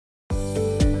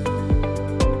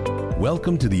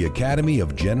Welcome to the Academy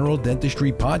of General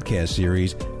Dentistry podcast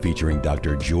series featuring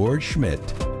Dr. George Schmidt.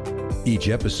 Each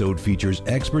episode features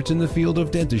experts in the field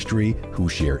of dentistry who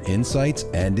share insights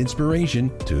and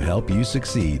inspiration to help you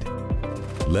succeed.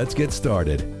 Let's get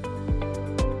started.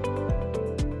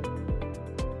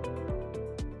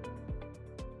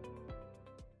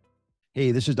 Hey,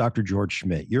 this is Dr. George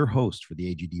Schmidt, your host for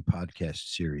the AGD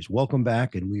podcast series. Welcome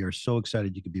back, and we are so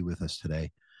excited you could be with us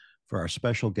today for our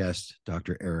special guest,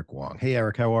 Dr. Eric Wong. Hey,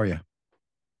 Eric, how are you?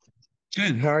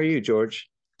 Good. How are you, George?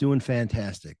 Doing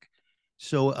fantastic.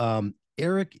 So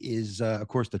Eric is, of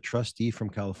course, the trustee from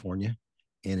California.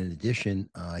 And in addition,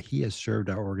 he has served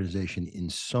our organization in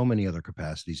so many other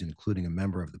capacities, including a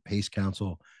member of the PACE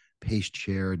Council, PACE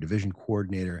Chair, Division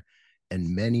Coordinator, and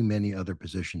many, many other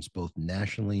positions, both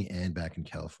nationally and back in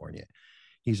California.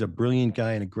 He's a brilliant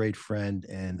guy and a great friend.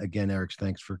 And again, Eric,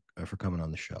 thanks for coming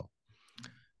on the show.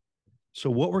 So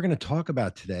what we're going to talk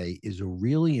about today is a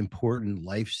really important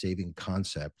life-saving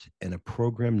concept and a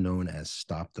program known as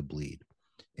Stop the Bleed.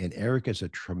 And Eric is a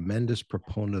tremendous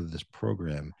proponent of this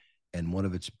program and one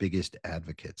of its biggest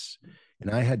advocates.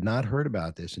 And I had not heard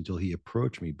about this until he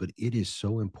approached me, but it is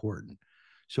so important.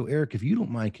 So Eric, if you don't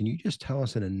mind, can you just tell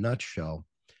us in a nutshell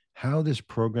how this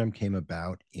program came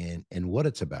about and what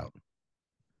it's about?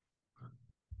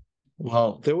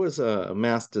 Well, there was a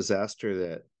mass disaster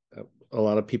that a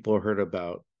lot of people heard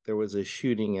about. There was a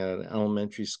shooting at an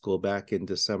elementary school back in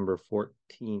December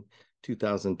 14,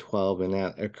 2012, and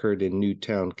that occurred in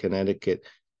Newtown, Connecticut.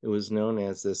 It was known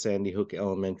as the Sandy Hook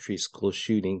Elementary School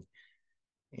shooting,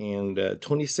 and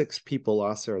 26 people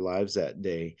lost their lives that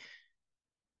day.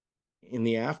 In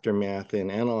the aftermath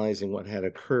and analyzing what had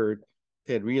occurred,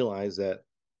 they had realized that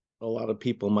a lot of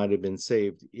people might have been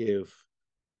saved if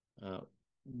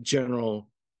general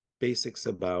basics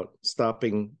about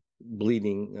stopping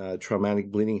bleeding,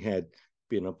 traumatic bleeding had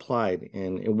been applied,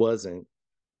 and it wasn't.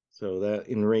 So that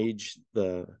enraged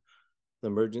the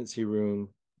emergency room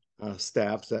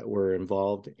staffs that were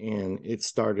involved, and it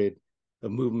started a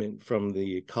movement from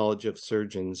the College of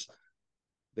Surgeons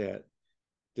that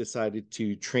decided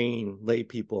to train lay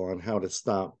people on how to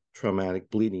stop traumatic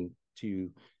bleeding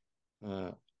to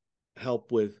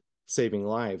help with saving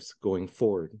lives going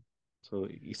forward. So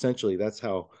essentially, that's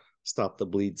how Stop the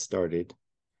Bleed started.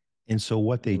 And so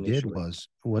what they did was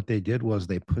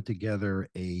they put together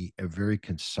a very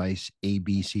concise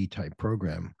ABC type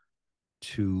program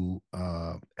to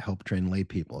help train lay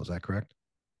people. Is that correct?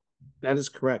 That is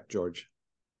correct, George.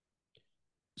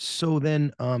 So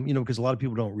then, because a lot of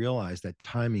people don't realize that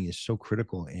timing is so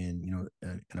critical in,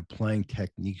 and applying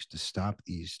techniques to stop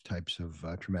these types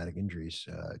of traumatic injuries.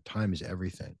 Time is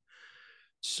everything.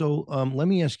 So let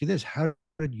me ask you this. How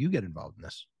did you get involved in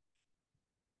this?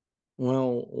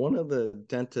 Well, one of the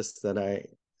dentists that I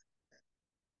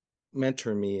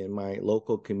mentor me in my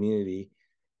local community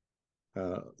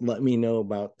let me know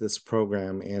about this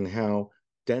program and how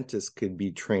dentists could be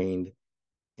trained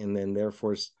and then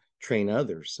therefore train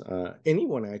others.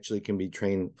 Anyone actually can be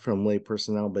trained from lay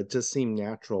personnel, but it just seemed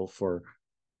natural for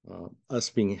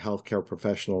us being healthcare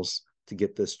professionals to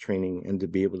get this training and to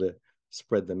be able to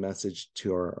spread the message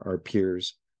to our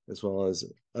peers as well as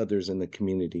others in the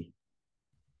community.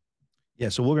 Yeah,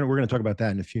 so we're gonna talk about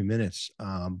that in a few minutes.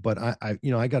 But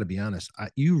I got to be honest.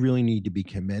 You really need to be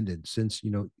commended, since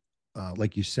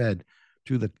like you said,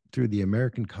 through the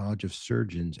American College of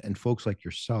Surgeons and folks like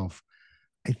yourself,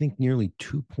 I think nearly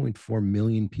 2.4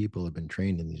 million people have been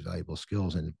trained in these valuable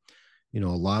skills, and a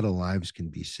lot of lives can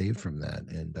be saved from that.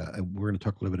 And we're going to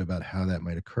talk a little bit about how that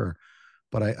might occur.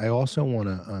 But I also want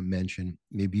to mention,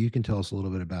 maybe you can tell us a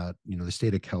little bit about, the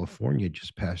state of California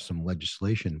just passed some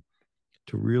legislation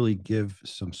to really give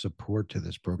some support to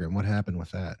this program. What happened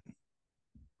with that?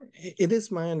 It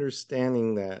is my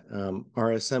understanding that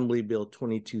our Assembly Bill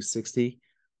 2260,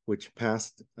 which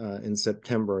passed in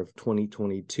September of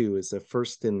 2022, is the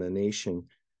first in the nation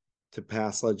to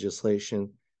pass legislation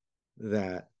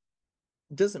that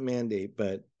doesn't mandate,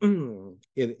 but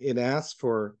it asks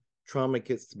for trauma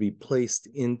kits to be placed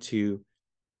into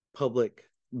public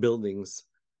buildings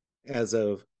as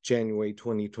of January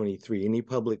 2023. Any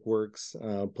public works,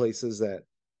 places that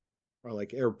are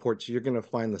like airports, you're going to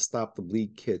find the Stop the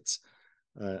Bleed kits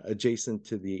adjacent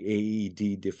to the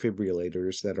AED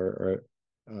defibrillators that are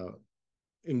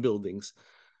in buildings.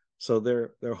 So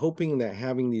they're hoping that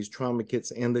having these trauma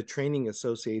kits and the training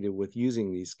associated with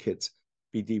using these kits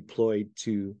be deployed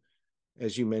to,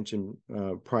 as you mentioned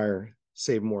prior,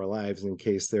 save more lives in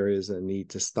case there is a need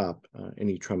to stop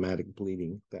any traumatic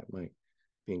bleeding that might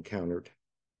be encountered.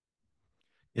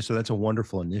 Yeah, so that's a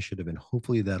wonderful initiative, and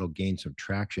hopefully that'll gain some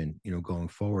traction, going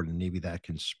forward, and maybe that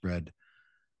can spread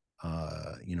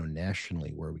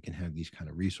nationally, where we can have these kind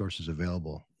of resources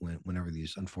available whenever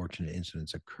these unfortunate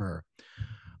incidents occur.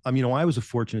 I was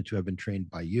fortunate to have been trained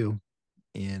by you,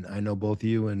 and I know both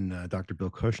you and Dr. Bill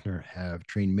Kushner have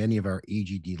trained many of our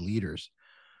AGD leaders.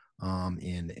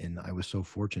 And I was so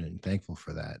fortunate and thankful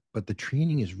for that. But the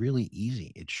training is really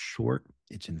easy. It's short,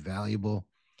 it's invaluable,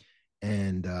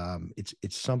 and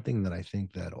it's something that I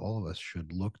think that all of us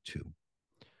should look to.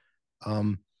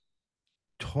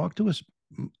 Talk to us,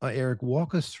 Eric.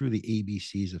 Walk us through the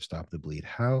ABCs of Stop the Bleed.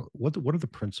 What are the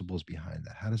principles behind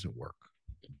that? How does it work?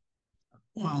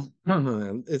 Well,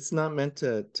 it's not meant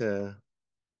to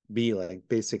be like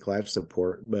basic life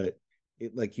support, but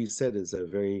it, like you said, is a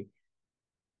very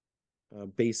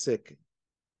basic,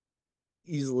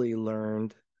 easily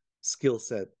learned skill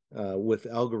set with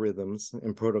algorithms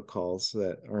and protocols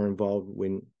that are involved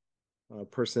when a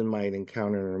person might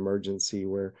encounter an emergency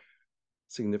where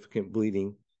significant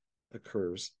bleeding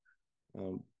occurs.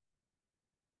 Um,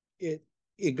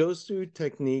 it goes through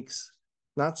techniques,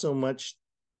 not so much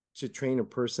to train a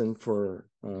person for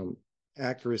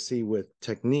accuracy with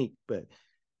technique, but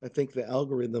I think the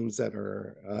algorithms that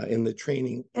are in the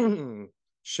training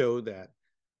show that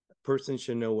a person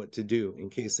should know what to do in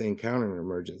case they encounter an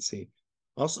emergency.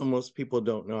 Also, most people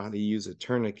don't know how to use a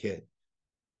tourniquet,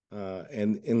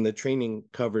 and the training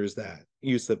covers that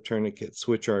use of tourniquets,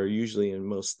 which are usually in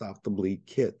most Stop the Bleed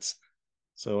kits.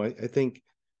 So I think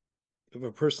if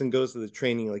a person goes to the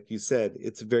training, like you said,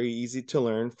 it's very easy to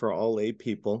learn for all lay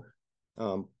people.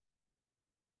 The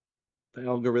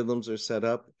algorithms are set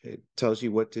up. It tells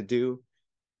you what to do.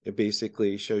 It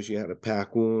basically shows you how to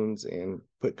pack wounds and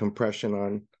put compression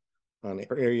on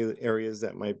areas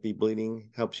that might be bleeding.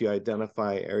 Helps you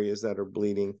identify areas that are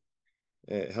bleeding.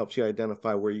 It helps you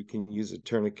identify where you can use a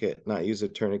tourniquet, not use a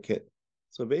tourniquet.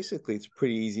 So basically, it's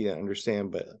pretty easy to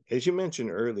understand. But as you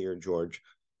mentioned earlier, George,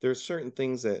 there are certain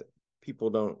things that people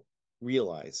don't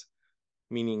realize,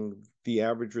 meaning the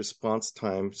average response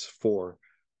times for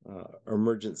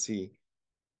emergency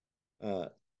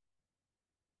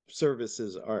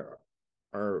services are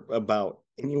about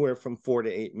anywhere from 4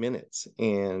 to 8 minutes.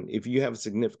 And if you have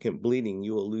significant bleeding,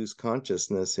 you will lose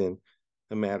consciousness in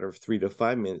a matter of 3 to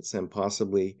 5 minutes and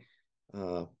possibly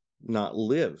not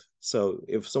live. So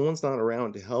if someone's not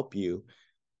around to help you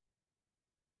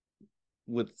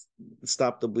with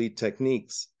Stop the Bleed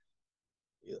techniques,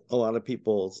 a lot of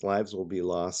people's lives will be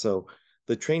lost. So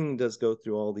the training does go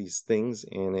through all these things,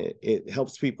 and it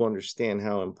helps people understand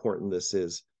how important this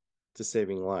is to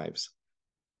saving lives.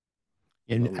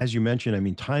 And as you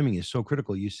mentioned, timing is so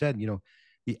critical. You said,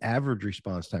 the average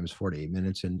response time is 4 to 8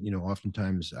 minutes. And,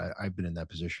 oftentimes I've been in that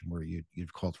position where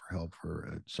you've called for help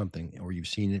for something, or you've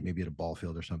seen it maybe at a ball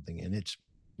field or something, and it's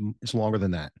longer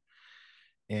than that.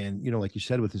 And, like you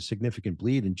said, with a significant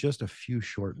bleed in just a few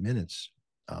short minutes,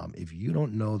 if you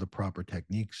don't know the proper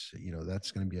techniques,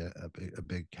 that's going to be a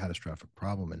big catastrophic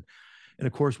problem. And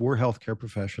of course, we're healthcare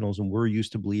professionals, and we're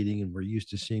used to bleeding, and we're used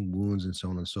to seeing wounds and so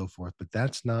on and so forth. But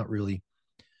that's not really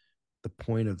the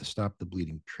point of the Stop the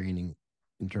Bleeding training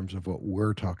in terms of what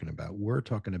we're talking about. We're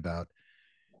talking about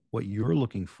what you're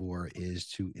looking for is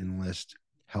to enlist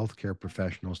healthcare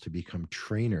professionals to become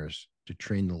trainers to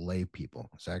train the lay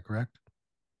people. Is that correct?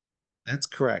 That's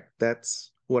correct.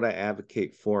 That's what I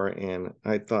advocate for. And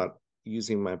I thought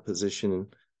using my position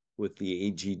with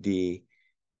the AGD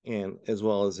and as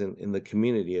well as in the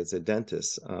community as a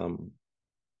dentist,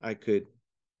 I could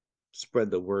spread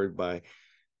the word by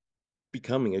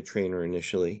becoming a trainer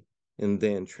initially and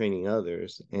then training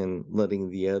others and letting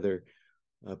the other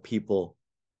people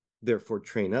therefore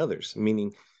train others.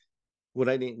 Meaning, what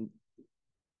I didn't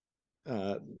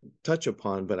touch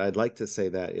upon, but I'd like to say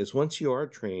that is once you are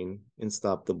trained in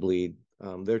Stop the Bleed,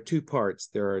 there are two parts.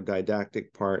 There are a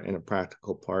didactic part and a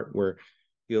practical part where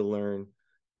you'll learn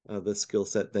the skill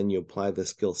set, then you apply the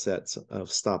skill sets of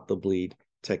Stop the Bleed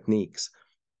techniques.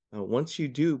 Once you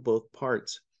do both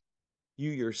parts, you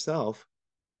yourself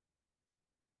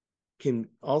can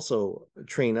also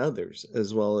train others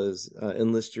as well as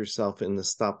enlist yourself in the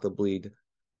Stop the Bleed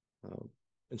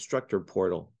instructor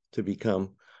portal to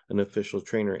become an official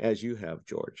trainer, as you have,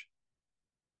 George.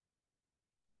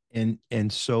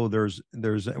 And so there's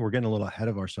we're getting a little ahead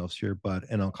of ourselves here,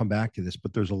 and I'll come back to this,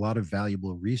 but there's a lot of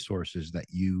valuable resources that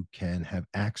you can have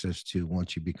access to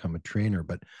once you become a trainer.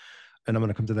 And I'm going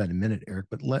to come to that in a minute, Eric.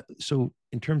 So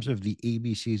in terms of the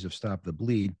ABCs of Stop the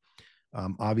Bleed,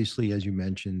 obviously, as you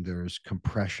mentioned, there's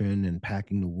compression and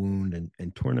packing the wound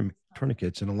and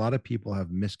tourniquets, and a lot of people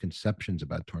have misconceptions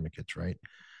about tourniquets, right?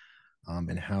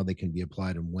 And how they can be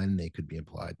applied and when they could be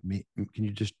applied. Can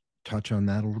you just touch on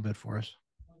that a little bit for us?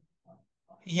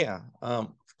 Yeah, of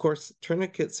course,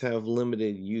 tourniquets have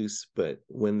limited use, but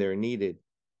when they're needed,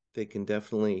 they can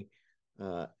definitely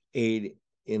aid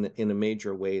in a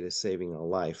major way to saving a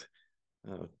life.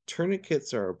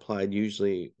 Tourniquets are applied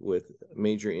usually with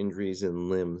major injuries in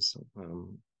limbs,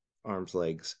 arms,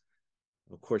 legs.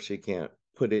 Of course, you can't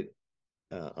put it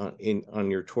on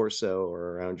your torso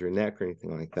or around your neck or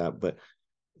anything like that. But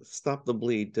Stop the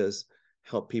Bleed does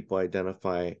help people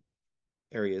identify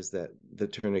areas that the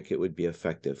tourniquet would be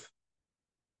effective.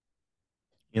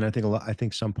 And I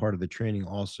think some part of the training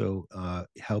also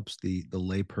helps the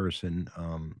layperson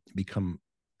become,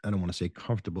 I don't want to say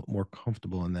comfortable, more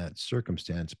comfortable in that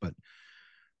circumstance, but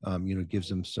gives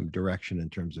them some direction in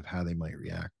terms of how they might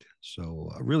react. So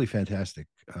really fantastic.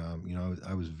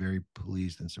 I was very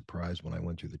pleased and surprised when I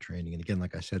went through the training. And again,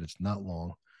 like I said, it's not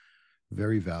long,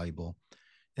 very valuable.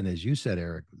 And as you said,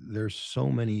 Eric, there's so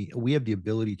many, we have the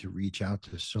ability to reach out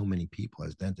to so many people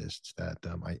as dentists that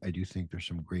I do think there's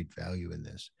some great value in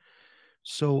this.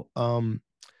 So,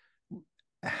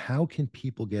 how can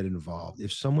people get involved?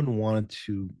 If someone wanted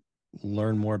to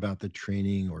learn more about the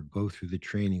training or go through the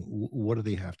training, what do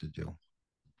they have to do?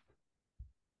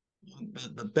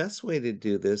 The best way to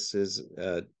do this is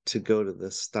to go to the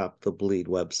Stop the Bleed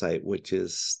website, which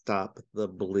is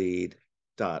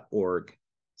stopthebleed.org.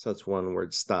 So it's one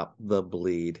word,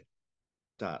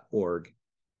 stopthebleed.org.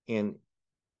 And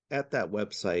at that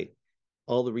website,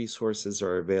 all the resources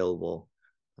are available.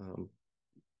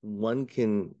 One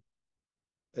can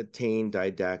attain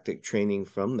didactic training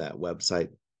from that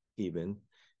website, even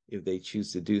if they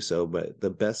choose to do so. But the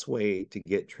best way to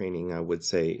get training, I would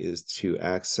say, is to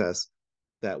access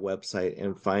that website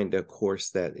and find a course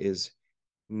that is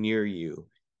near you.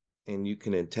 And you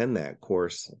can attend that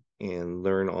course and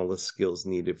learn all the skills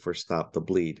needed for Stop the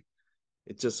Bleed.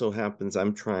 It just so happens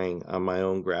I'm trying on my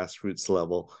own grassroots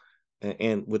level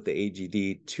and with the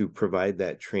AGD to provide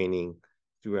that training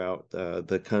throughout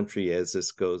the country as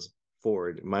this goes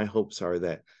forward. My hopes are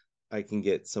that I can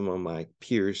get some of my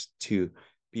peers to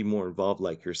be more involved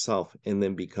like yourself and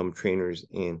then become trainers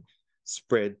and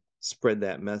spread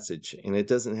that message. And it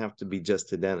doesn't have to be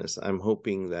just a dentist. I'm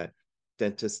hoping that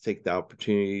dentists take the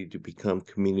opportunity to become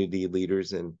community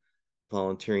leaders and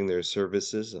volunteering their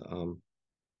services.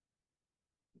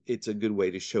 It's a good way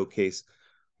to showcase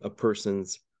a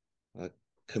person's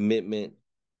commitment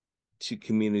to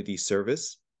community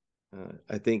service.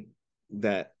 I think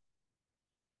that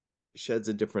sheds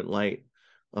a different light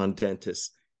on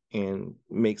dentists and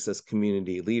makes us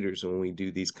community leaders when we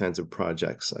do these kinds of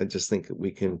projects. I just think that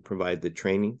we can provide the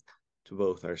training to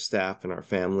both our staff and our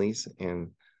families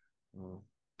and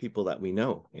people that we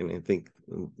know. And I think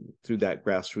through that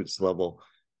grassroots level,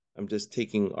 I'm just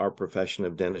taking our profession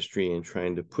of dentistry and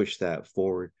trying to push that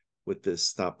forward with this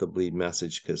Stop the Bleed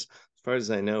message. Because as far as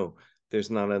I know, there's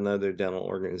not another dental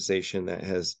organization that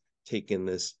has taken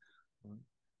this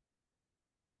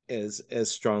as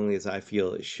strongly as I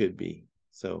feel it should be.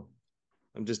 So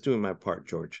I'm just doing my part,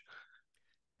 George.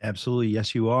 Absolutely,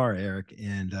 yes, you are, Eric.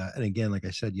 And again, like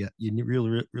I said, yeah, you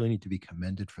really need to be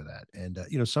commended for that. And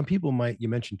some people might. You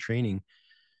mentioned training.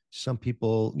 Some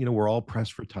people, we're all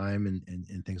pressed for time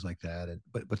and things like that.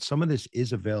 But some of this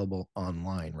is available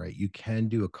online, right? You can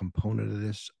do a component of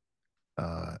this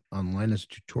online as a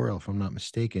tutorial, if I'm not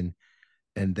mistaken,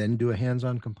 and then do a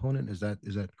hands-on component. Is that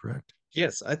correct?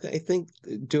 Yes, I think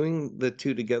doing the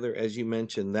two together, as you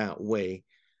mentioned, that way.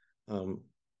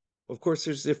 Of course,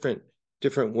 there's different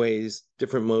ways,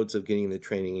 different modes of getting the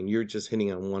training, and you're just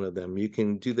hitting on one of them. You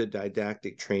can do the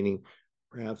didactic training,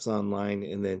 perhaps online,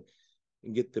 and then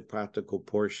get the practical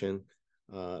portion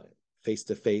face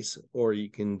to face, or you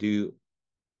can do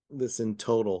this in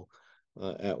total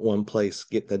at one place,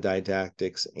 get the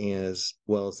didactics as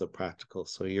well as the practical.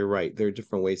 So you're right, there are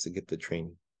different ways to get the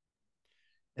training.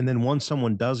 And then once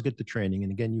someone does get the training,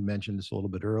 and again, you mentioned this a little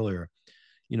bit earlier,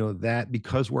 that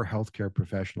because we're healthcare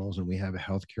professionals and we have a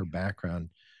healthcare background,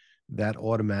 that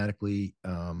automatically,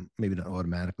 maybe not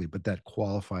automatically, but that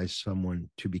qualifies someone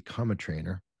to become a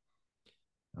trainer,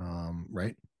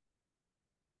 right?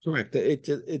 Correct.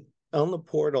 It on the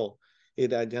portal,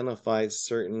 it identifies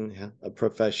certain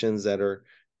professions that are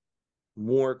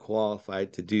more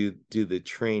qualified to do the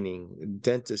training.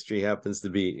 Dentistry happens to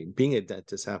be, being a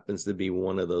dentist happens to be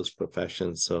one of those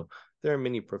professions. So there are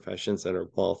many professions that are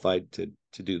qualified to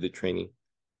do the training.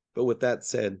 But with that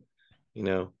said,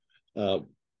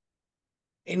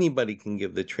 anybody can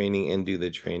give the training and do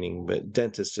the training, but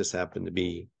dentists just happen to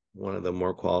be one of the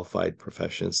more qualified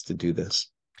professions to do this.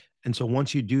 And so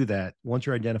once you do that, once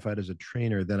you're identified as a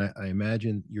trainer, then I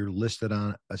imagine you're listed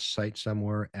on a site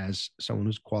somewhere as someone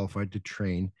who's qualified to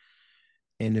train.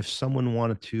 And if someone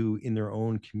wanted to, in their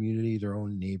own community, their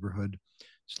own neighborhood,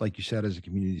 just like you said, as a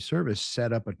community service,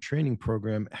 set up a training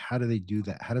program, how do they do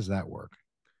that? How does that work?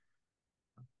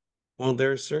 Well,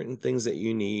 there are certain things that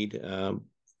you need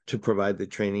to provide the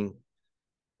training,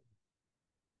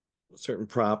 certain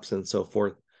props and so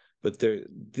forth. But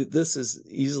this is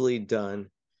easily done,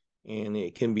 and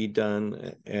it can be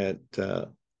done at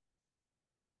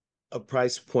a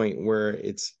price point where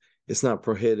it's not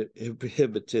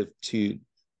prohibitive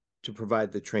to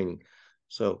provide the training.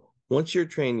 So once you're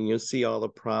training, you'll see all the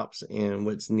props and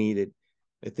what's needed.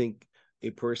 I think a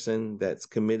person that's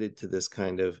committed to this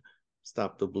kind of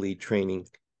stop the bleed training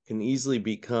can easily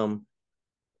become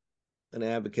an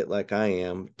advocate like I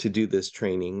am to do this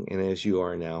training, and as you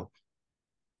are now.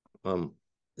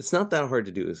 It's not that hard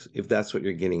to do if that's what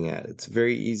you're getting at. It's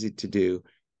very easy to do,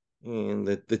 and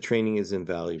the training is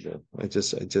invaluable. I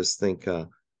just think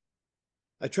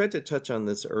I tried to touch on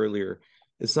this earlier.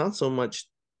 It's not so much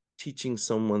teaching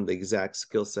someone the exact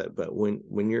skill set, but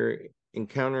when you're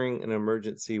encountering an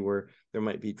emergency where there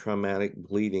might be traumatic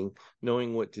bleeding,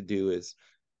 knowing what to do is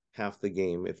half the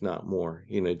game, if not more.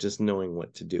 Just knowing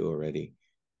what to do already,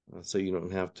 so you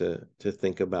don't have to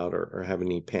think about or have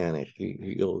any panic.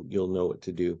 You'll know what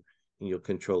to do, and you'll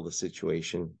control the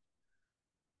situation.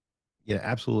 Yeah,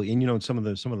 absolutely. And some of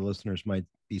the listeners might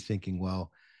be thinking,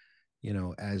 well,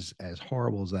 as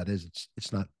horrible as that is,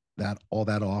 it's not that all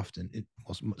that often.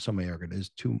 Some may argue it is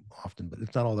too often, but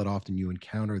it's not all that often you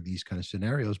encounter these kind of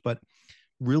scenarios. But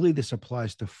really, this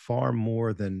applies to far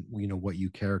more than what you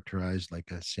characterized, like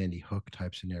a Sandy Hook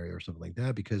type scenario or something like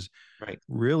that. Because Right.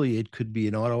 really, it could be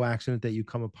an auto accident that you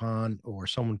come upon, or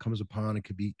someone comes upon. It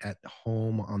could be at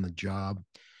home, on the job.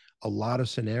 A lot of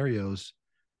scenarios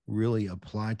really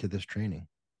apply to this training.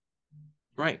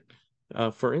 Right.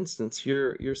 For instance,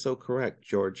 you're so correct,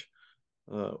 George.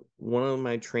 One of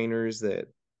my trainers that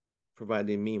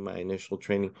provided me my initial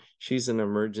training, she's an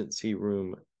emergency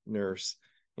room nurse,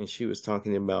 and she was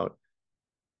talking about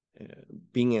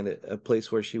being at a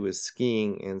place where she was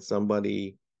skiing, and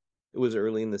it was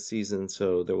early in the season,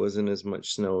 so there wasn't as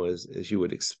much snow as you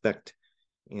would expect,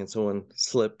 and someone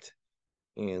slipped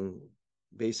and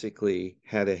basically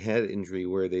had a head injury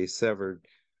where they severed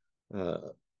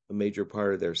a major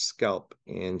part of their scalp,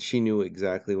 and she knew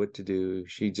exactly what to do.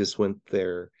 She just went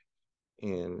there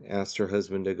and asked her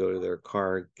husband to go to their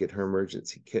car, get her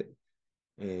emergency kit,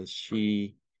 and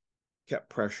she kept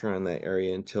pressure on that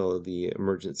area until the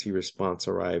emergency response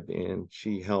arrived, and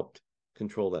she helped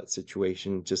control that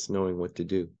situation just knowing what to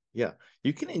do. Yeah,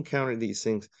 you can encounter these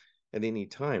things at any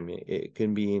time. It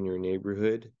can be in your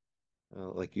neighborhood,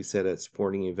 like you said, at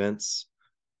sporting events,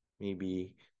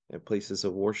 maybe at places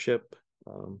of worship,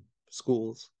 um,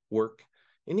 schools, work,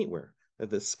 anywhere.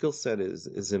 The skill set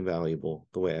is invaluable,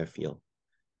 the way I feel.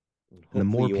 And And the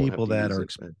hopefully more you won't have people to that use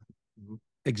are it. But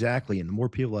exactly, and the more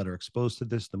people that are exposed to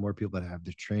this, the more people that have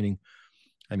this training.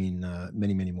 I mean,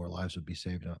 many more lives would be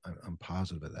saved. I'm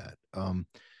positive of that.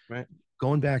 right,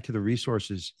 Going back to the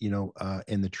resources,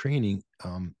 and the training,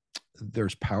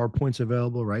 there's PowerPoints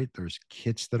available, right? There's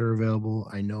kits that are available.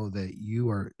 I know that you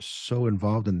are so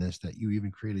involved in this that you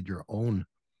even created your own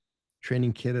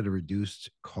training kit at a reduced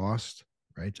cost,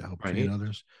 right? To help train right,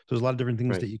 others. So there's a lot of different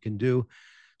things right. that you can do.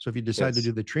 So if you decide to Yes,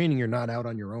 do the training, you're not out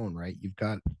on your own, right? You've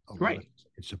got a lot of right,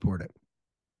 support it.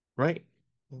 right.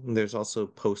 There's also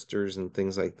posters and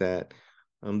things like that.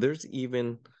 There's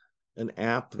even an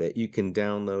app that you can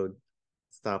download,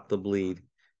 Stop the Bleed,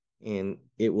 and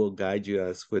it will guide you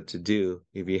as what to do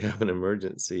if you have an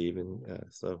emergency. Even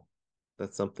so,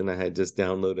 that's something I had just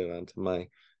downloaded onto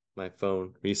my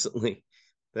phone recently.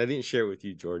 I didn't share with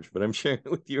you, George, but I'm sharing it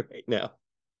with you right now.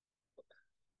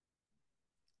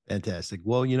 Fantastic.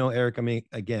 Well, Eric, I mean,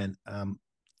 again,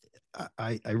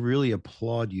 I really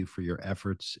applaud you for your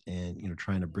efforts and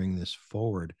trying to bring this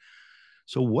forward.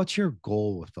 So, what's your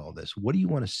goal with all this? What do you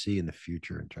want to see in the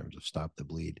future in terms of Stop the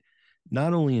Bleed?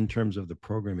 Not only in terms of the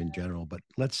program in general, but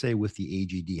let's say with the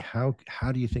AGD,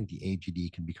 how do you think the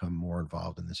AGD can become more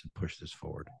involved in this and push this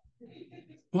forward?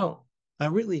 Well, I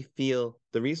really feel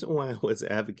the reason why I was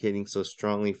advocating so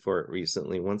strongly for it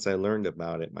recently, once I learned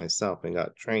about it myself and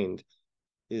got trained,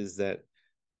 is that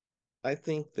I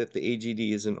think that the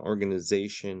AGD is an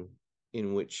organization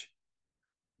in which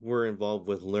we're involved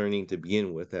with learning to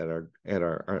begin with at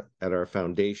our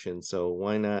foundation. So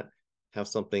why not have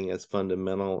something as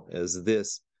fundamental as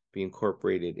this be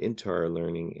incorporated into our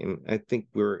learning? And I think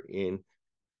we're in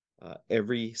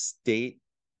every state,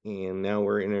 and now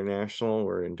we're international.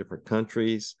 We're in different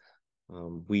countries.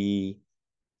 We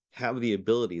have the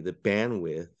ability, the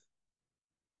bandwidth,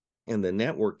 and the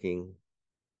networking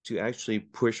to actually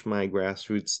push my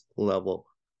grassroots level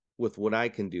with what I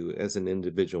can do as an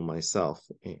individual myself,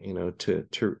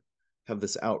 to have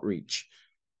this outreach.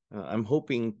 I'm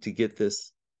hoping to get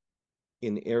this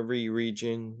in every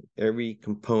region, every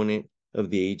component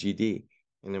of the AGD.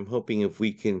 And I'm hoping if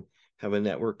we can have a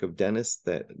network of dentists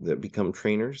that become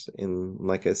trainers, and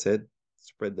like I said,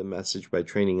 spread the message by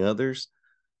training others,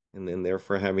 and then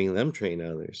therefore having them train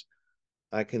others,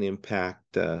 I can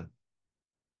impact the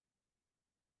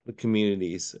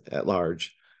communities at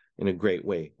large in a great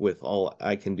way with all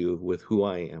I can do with who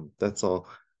I am. That's all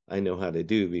I know how to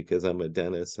do because I'm a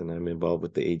dentist and I'm involved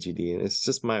with the AGD. And it's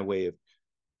just my way of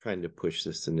trying to push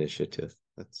this initiative.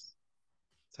 That's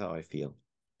how I feel.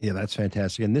 Yeah, that's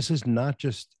fantastic. And this is not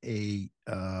just a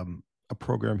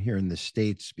program here in the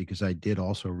States, because I did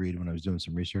also read when I was doing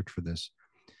some research for this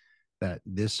that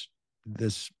this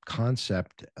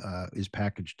concept is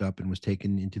packaged up and was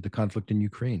taken into the conflict in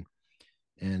Ukraine.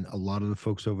 And a lot of the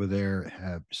folks over there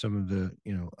have some of the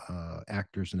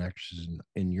actors and actresses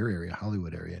in your area,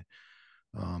 Hollywood area,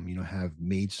 have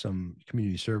made some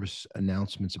community service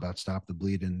announcements about Stop the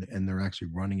Bleed, and they're actually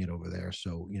running it over there.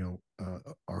 So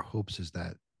our hopes is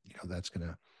that that's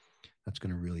gonna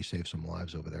really save some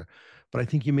lives over there. But I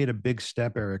think you made a big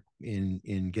step, Eric,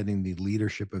 in getting the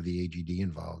leadership of the AGD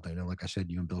involved. I know, like I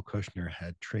said, you and Bill Kushner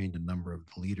had trained a number of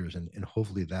the leaders, and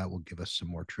hopefully that will give us some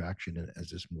more traction as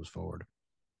this moves forward.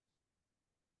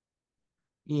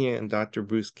 Yeah, and Dr.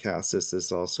 Bruce Cassis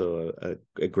is also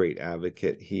a great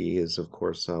advocate. He is, of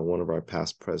course, one of our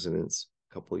past presidents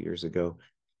a couple of years ago.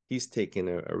 He's taken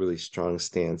a really strong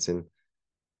stance and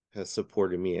has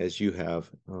supported me as you have,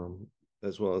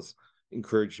 as well as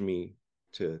encouraged me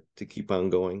to keep on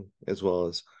going, as well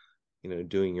as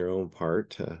doing your own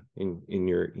part in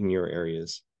your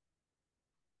areas.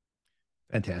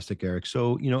 Fantastic, Eric.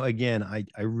 So, again, I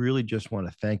really just want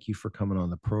to thank you for coming on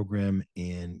the program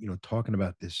and, talking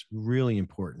about this really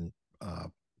important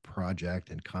project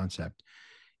and concept.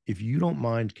 If you don't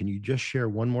mind, can you just share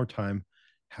one more time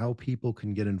how people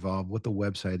can get involved, what the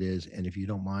website is, and if you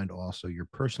don't mind, also your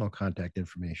personal contact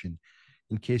information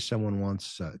in case someone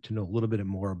wants to know a little bit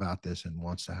more about this and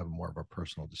wants to have more of a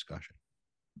personal discussion?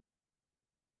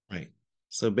 Right.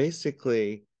 So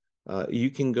basically, you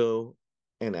can go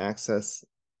and access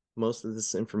most of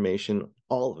this information,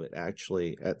 all of it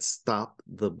actually, at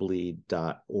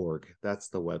stopthebleed.org. That's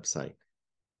the website.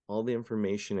 All the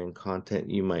information and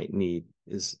content you might need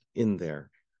is in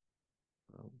there.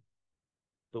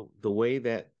 The way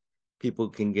that people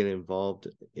can get involved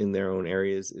in their own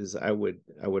areas is I would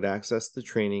access the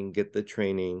training, get the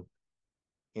training,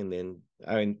 and then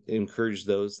I encourage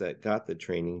those that got the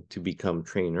training to become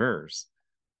trainers,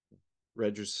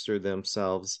 register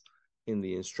themselves in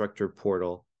the instructor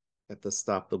portal at the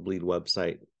Stop the Bleed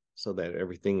website so that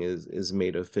everything is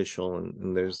made official.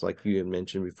 And there's, like you had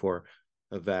mentioned before,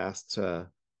 a vast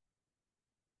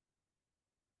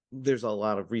there's a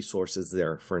lot of resources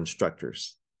there for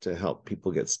instructors to help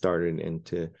people get started and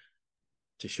to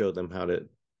show them how to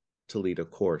lead a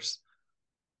course.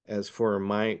 As for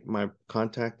my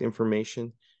contact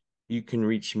information, you can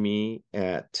reach me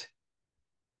at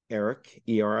Eric,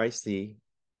 ERIC,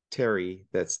 Terry,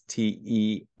 that's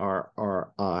TERRI,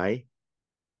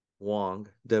 Wong,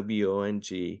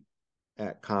 WONG,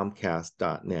 at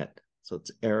Comcast.net. So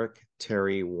it's Eric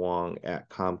Terry Wong at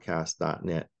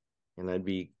Comcast.net. And I'd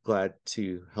be glad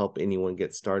to help anyone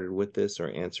get started with this or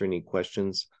answer any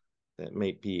questions that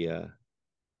might be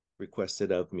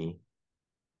requested of me.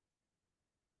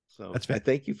 So I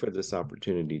thank you for this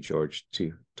opportunity, George,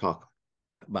 to talk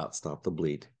about Stop the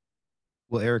Bleed.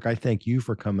 Well, Eric, I thank you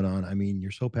for coming on. I mean,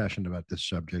 you're so passionate about this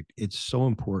subject. It's so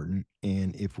important.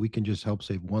 And if we can just help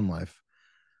save one life,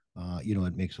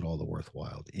 it makes it all the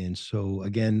worthwhile. And so,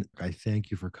 again, I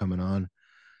thank you for coming on.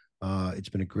 It's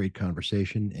been a great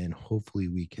conversation, and hopefully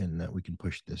we can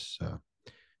push this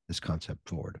concept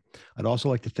forward. I'd also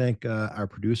like to thank our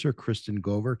producer, Kristen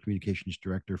Gover, Communications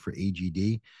Director for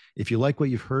AGD. If you like what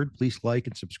you've heard, please like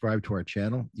and subscribe to our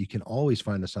channel. You can always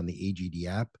find us on the AGD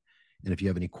app. And if you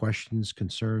have any questions,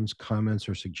 concerns, comments,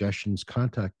 or suggestions,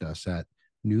 contact us at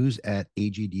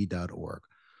news@agd.org.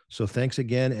 So thanks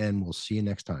again, and we'll see you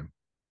next time.